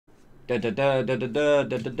Da da da da da da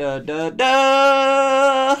da da da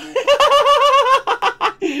da.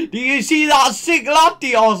 Do you see that sick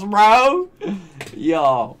Latios, bro?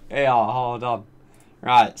 Yo, yeah, hold on.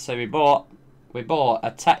 Right, so we bought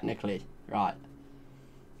a technically, right,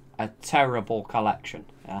 a terrible collection.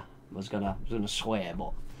 Yeah, I was gonna swear,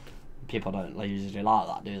 but people don't usually like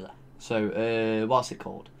that, do they? So, what's it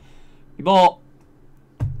called? We bought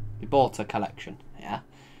a collection. Yeah.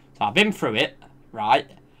 So I've been through it, right,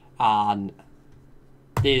 and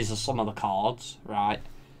these are some of the cards, right,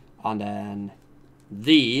 and then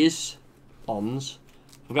these ones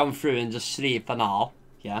I've gone through and just sleeve for now,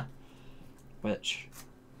 yeah, which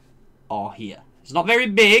are here. It's not very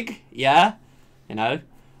big, yeah, you know,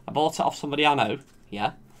 I bought it off somebody I know,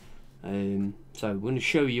 yeah, so I'm going to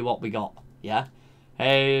show you what we got, yeah,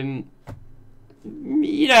 you know,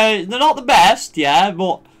 they're not the best, yeah,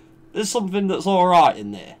 but there's something that's alright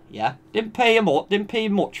in there, yeah, didn't pay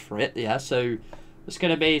much for it, yeah, so it's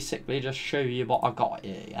going to basically just show you what I got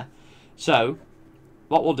here, yeah, so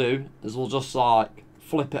what we'll do is we'll just like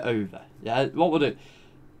flip it over, yeah, what we'll do,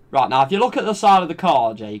 right, now if you look at the side of the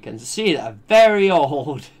card, yeah, you can see that they're very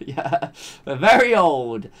old, yeah, they're very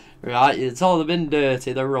old, right, it's all been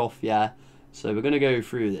dirty, they're rough, yeah, so we're going to go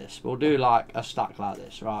through this, we'll do like a stack like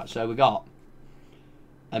this, right, so we got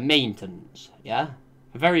a maintenance, yeah,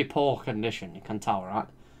 a very poor condition, you can tell, right,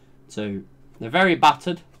 so they're very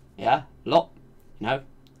battered, yeah, look, you know,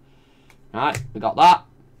 right, we got that.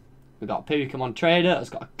 We got a Pokemon Trader. It's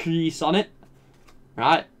got a crease on it.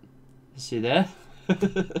 Right. See there.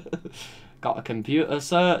 Got a computer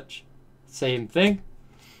search. Same thing.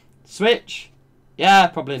 Switch. Yeah,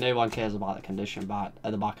 probably no one cares about the condition back at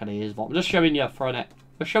the back of these, but I'm just showing you for it.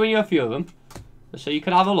 I'm showing you a few of them, so you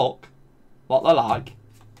can have a look what they're like.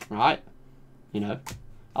 Right. You know,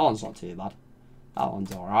 that one's not too bad. That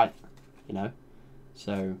one's all right. You know.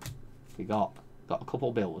 So we got a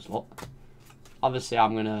couple bills. Look. Obviously,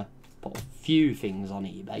 I'm gonna put a few things on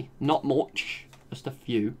eBay, not much, just a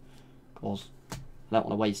few, because I don't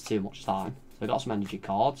want to waste too much time. So we got some energy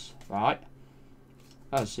cards, right?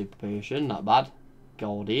 That's a super potion, not bad.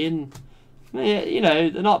 Golden, you know,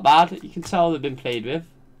 they're not bad. You can tell they've been played with.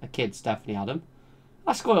 The kids definitely had them.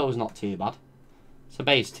 That Squirtle's not too bad. It's a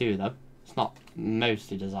base 2 though. It's not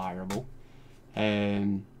mostly desirable.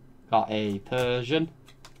 Got a Persian.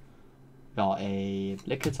 Got a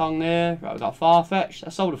Lickitung there. Right, we got Farfetch. I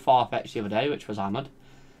sold a Farfetch the other day, which was hammered.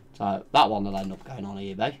 So that one will end up going on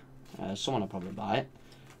eBay. Someone will probably buy it.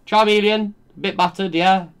 Charmeleon, a bit battered,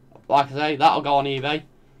 yeah. Like I say, that'll go on eBay.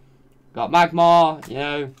 Got Magmar, you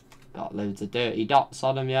know. Got loads of dirty dots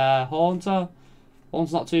on them, yeah. Haunter.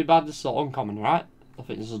 Haunter's not too bad. This is an uncommon, right? I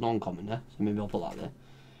think this is an uncommon there. So maybe I'll put that there.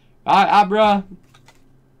 Right, Abra.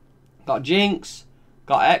 Got Jinx.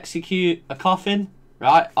 Got Execute. A Coffin.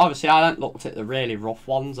 Right, obviously I haven't looked at the really rough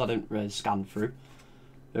ones. I didn't really scan through.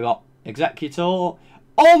 We got Executor. Oh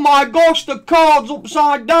my gosh, the card's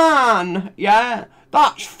upside down. Yeah,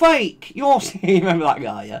 that's fake. You're remember that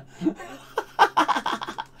guy, yeah?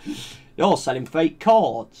 You're selling fake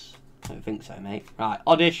cards. I don't think so, mate. Right,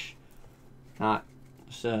 Oddish. Right,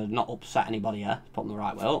 just not upset anybody here. Put them the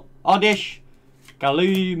right way up. Oddish,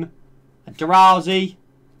 Galoom, a Drowsy,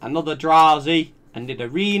 another Drowsy, and did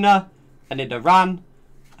Arena, and did a Ran.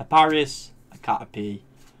 A Paris, a Caterpie,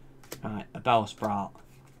 right, a Bellsprout,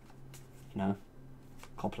 you know, a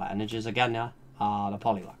couple of energies again, yeah, and a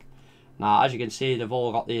Poliwag. Now, as you can see, they've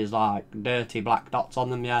all got these, like, dirty black dots on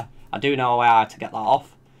them, yeah. I do know how to get that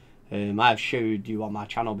off. I have showed you on my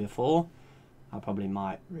channel before. I probably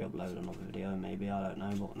might re-upload another video, maybe, I don't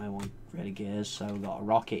know, but no one really cares. So, we've got a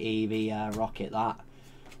Rocket Eevee, yeah, Rocket that.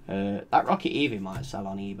 That Rocket Eevee might sell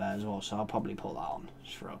on eBay as well, so I'll probably put that on,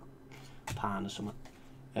 just for a pound or something.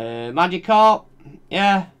 Magikarp,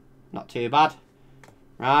 yeah, not too bad.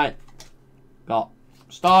 Right, got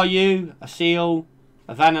Staryu, a Seal,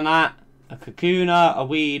 a Venonat, a Kakuna, a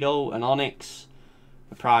Weedle, an Onix,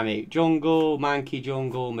 a Primate Jungle, Mankey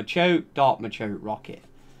Jungle, Machoke, Dark Machoke, Rocket.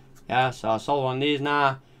 Yeah, so I sold one of these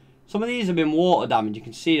now. Some of these have been water damage. You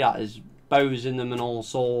can see that there's bows in them and all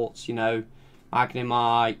sorts, you know.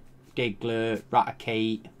 Magnemite, Diglett,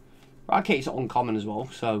 Raticate. Raticate's uncommon as well,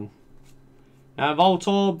 so. Now,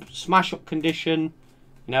 Voltorb, smash up condition.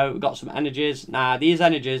 You know, we've got some energies. Now, these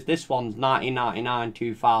energies, this one's 1999,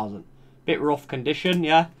 2000. Bit rough condition,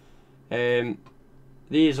 yeah.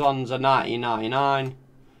 These ones are 1999.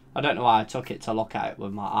 I don't know why I took it to look at it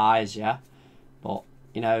with my eyes, yeah. But,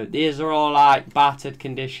 you know, these are all like battered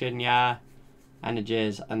condition, yeah.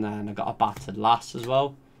 Energies, and then I've got a battered lass as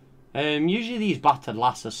well. Usually these battered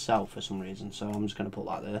lasses sell for some reason, so I'm just going to put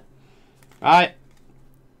that there. Right.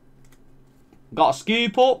 Got a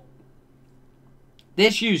Scoop Up,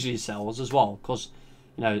 This usually sells as well, because,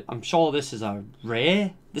 you know, I'm sure this is a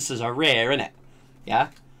rare. This is a rare, innit? Yeah?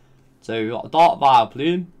 So we've got a Dark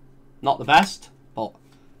Vileplume. Not the best, but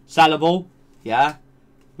sellable. Yeah?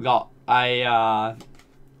 We got a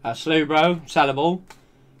Slowbro, sellable.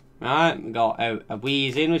 Right? We got a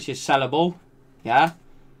Weezing, which is sellable. Yeah?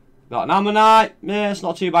 We got an Ammonite. Yeah, it's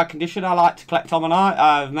not too bad condition. I like to collect Ammonite.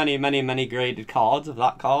 I have many graded cards of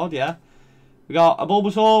that card, yeah? We got a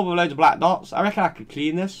Bulbasaur with loads of black dots. I reckon I could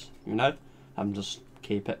clean this, you know, and just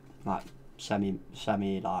keep it like semi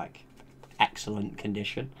like excellent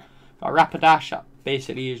condition. Got a Rapidash that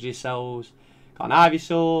basically usually sells. Got an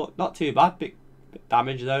Ivysaur, not too bad, bit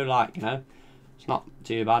damage though, like, you know, it's not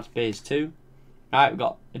too bad. It's base 2. Right, we've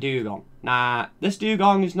got a Dugong. Nah, this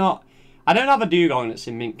Dugong is not. I don't have a Dugong that's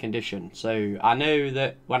in mint condition, so I know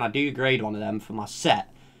that when I do grade one of them for my set,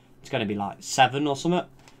 it's going to be like 7 or something.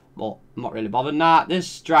 But I'm not really bothered. Nah,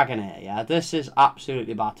 this Dragonair, yeah, this is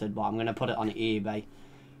absolutely battered, but I'm going to put it on eBay.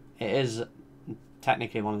 It is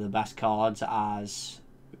technically one of the best cards as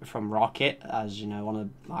from Rocket, as, you know, one of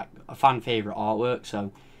like a fan favourite artwork,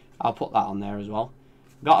 so I'll put that on there as well.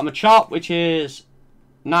 Got a Machop, which is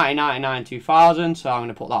 1999 2000, so I'm going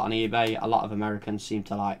to put that on eBay. A lot of Americans seem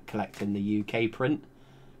to like collecting the UK print.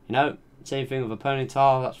 You know, same thing with a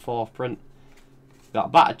Ponyta, that's 4th print. Got a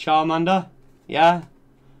Battered Charmander, yeah.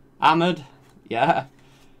 Hammered, yeah.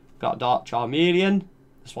 Got a Dark Charmeleon.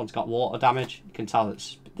 This one's got water damage. You can tell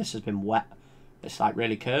this has been wet. It's like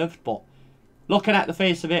really curved, but looking at the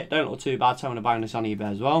face of it, don't look too bad, so I'm going to bang this on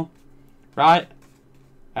eBay as well. Right.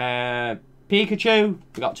 Pikachu.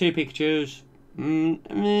 We got 2 Pikachus.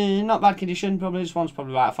 Not bad condition, probably. This one's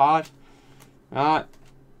probably about a 5. Right.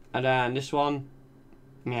 And then this one,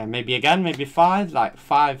 yeah, maybe again, maybe 5. Like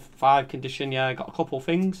 5 condition, yeah. Got a couple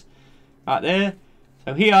things right there.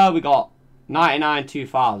 So here we got 99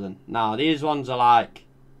 2000. Now these ones are like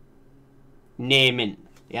naming.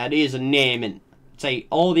 Yeah, these are naming. Say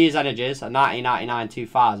all these energies are 1999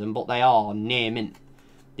 2000, but they are naming.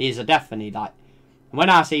 These are definitely like. When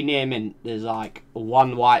I say naming, there's like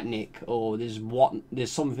one white nick, or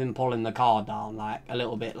there's something pulling the card down, like a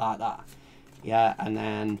little bit like that. Yeah, and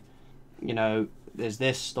then, you know, there's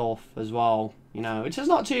this stuff as well, you know, which is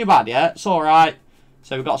not too bad. Yeah, it's all right.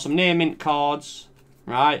 So we've got some naming cards.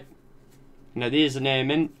 Right, you know, these are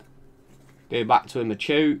naming. Go back to a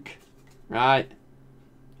Machoke, right?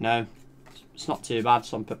 No, it's not too bad.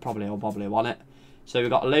 Some probably will want it. So we've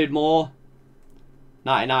got a load more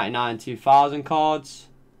 1999 2000 cards.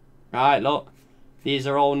 Right, look, these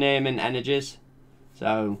are all naming energies.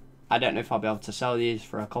 So I don't know if I'll be able to sell these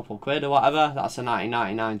for a couple quid or whatever. That's a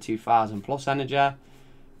 1999 2000 plus energy.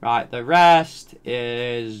 Right, the rest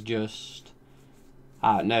is just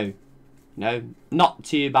no, not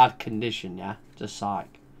too bad condition, yeah. Just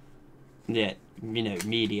like, yeah, you know,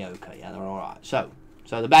 mediocre, yeah, they're alright. So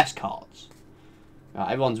the best cards. Right,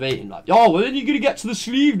 everyone's waiting like, oh, when are you going to get to the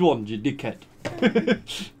sleeved ones, you dickhead?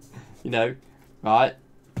 You know, right?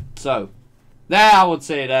 So, there I would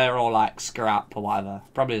say they're all like scrap or whatever.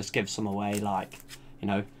 Probably just give some away, like, you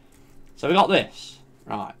know. So we got this,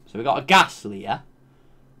 right. So we got a Ghastly, yeah,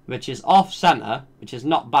 which is off-centre, which is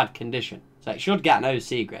not bad condition. So it should get an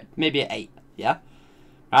OC grade. Maybe an 8. Yeah?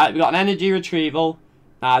 Right, we got an Energy Retrieval.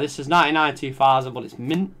 Now, this is 99 2000, but it's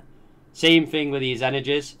mint. Same thing with these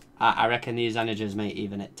energies. I reckon these energies may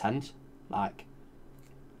even hit 10s. Like,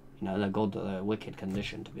 you know, they're good. They're wicked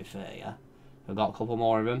condition, to be fair, yeah? We've got a couple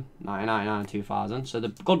more of them. 1999 2000. So the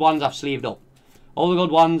good ones I've sleeved up. All the good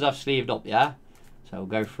ones I've sleeved up, yeah? So we'll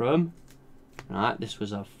go through them. Right, this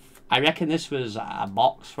was I reckon this was a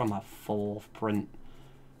box from a 4th print.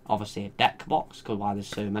 Obviously a deck box, because why there's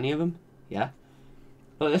so many of them, yeah.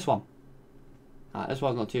 Look at this one. Right, this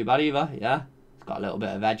one's not too bad either, yeah. It's got a little bit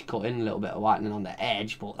of edge cutting, a little bit of whitening on the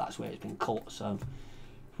edge, but that's where it's been cut, so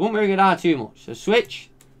it won't bring it down too much. So switch.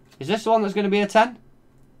 Is this the one that's going to be a 10?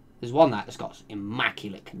 There's one that's got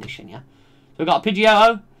immaculate condition, yeah. So we've got a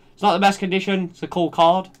Pidgeotto. It's not the best condition. It's a cool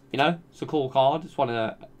card, you know. It's a cool card. It's one of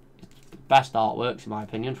the best artworks, in my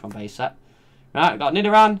opinion, from base set. Right, we've got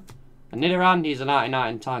Nidoran. And Nidoran, these are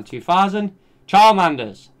 99 2000.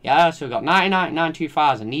 Charmanders, yeah, so we've got 99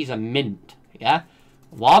 2000. These are mint, yeah.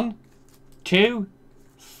 1, 2,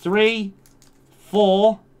 3,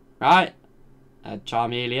 4, right. A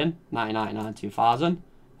Charmeleon, 99 2000.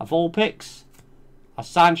 A Vulpix, a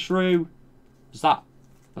Sandshrew. That's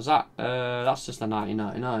just a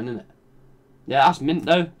 1999, isn't it? Yeah, that's mint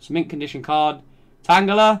though. It's a mint condition card.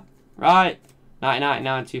 Tangela, right.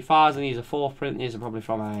 1999 2000. These are 4th print. These are probably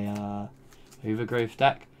from a Hoover Growth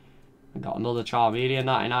deck. We've got another Charmeleon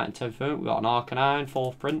 99 2000. We've got an Arcanine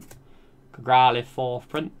 4th print. Growlithe 4th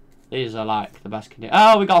print. These are like the best condition.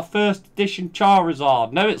 Oh, we got a first edition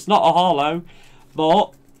Charizard. No, it's not a holo,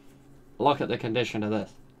 but look at the condition of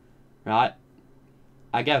this. Right?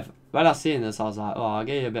 When I seen this, I was like, oh, I'll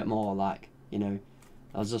give you a bit more, like, you know.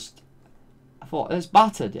 I thought, it's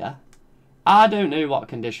battered, yeah? I don't know what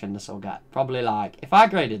condition this will get. Probably like, if I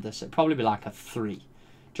graded this, it'd probably be like a 3.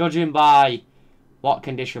 Judging by what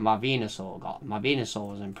condition my Venusaur got. My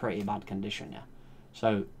Venusaur was in pretty bad condition, yeah?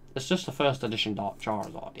 So, it's just the first edition Dark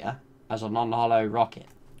Charizard, yeah? As a non-holo rocket.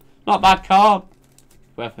 Not a bad card.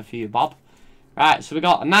 Worth a few bob. Right, so we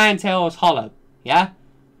got a Ninetales holo, yeah?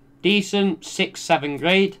 Decent, 6-7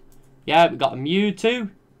 grade. Yeah, we got a Mewtwo.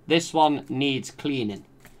 This one needs cleaning.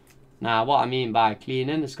 Now, what I mean by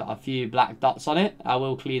cleaning, it's got a few black dots on it. I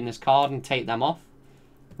will clean this card and take them off.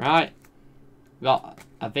 Right. We got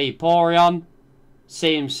a Vaporeon.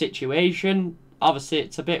 Same situation. Obviously,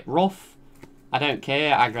 it's a bit rough. I don't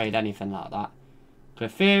care. I grade anything like that.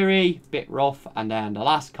 Clefairy, bit rough. And then the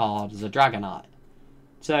last card is a Dragonite.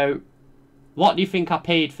 So, what do you think I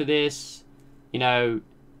paid for this? You know,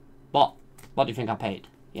 what do you think I paid?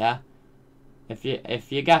 Yeah?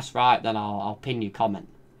 If you guess right, then I'll pin your comment.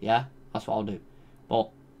 Yeah? That's what I'll do. But,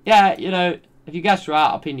 yeah, you know, if you guess right,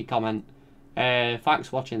 I'll pin your comment. Thanks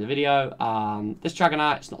for watching the video. This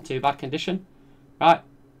Dragonite, it's not too bad condition. Right?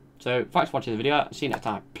 So, thanks for watching the video. See you next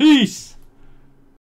time. Peace!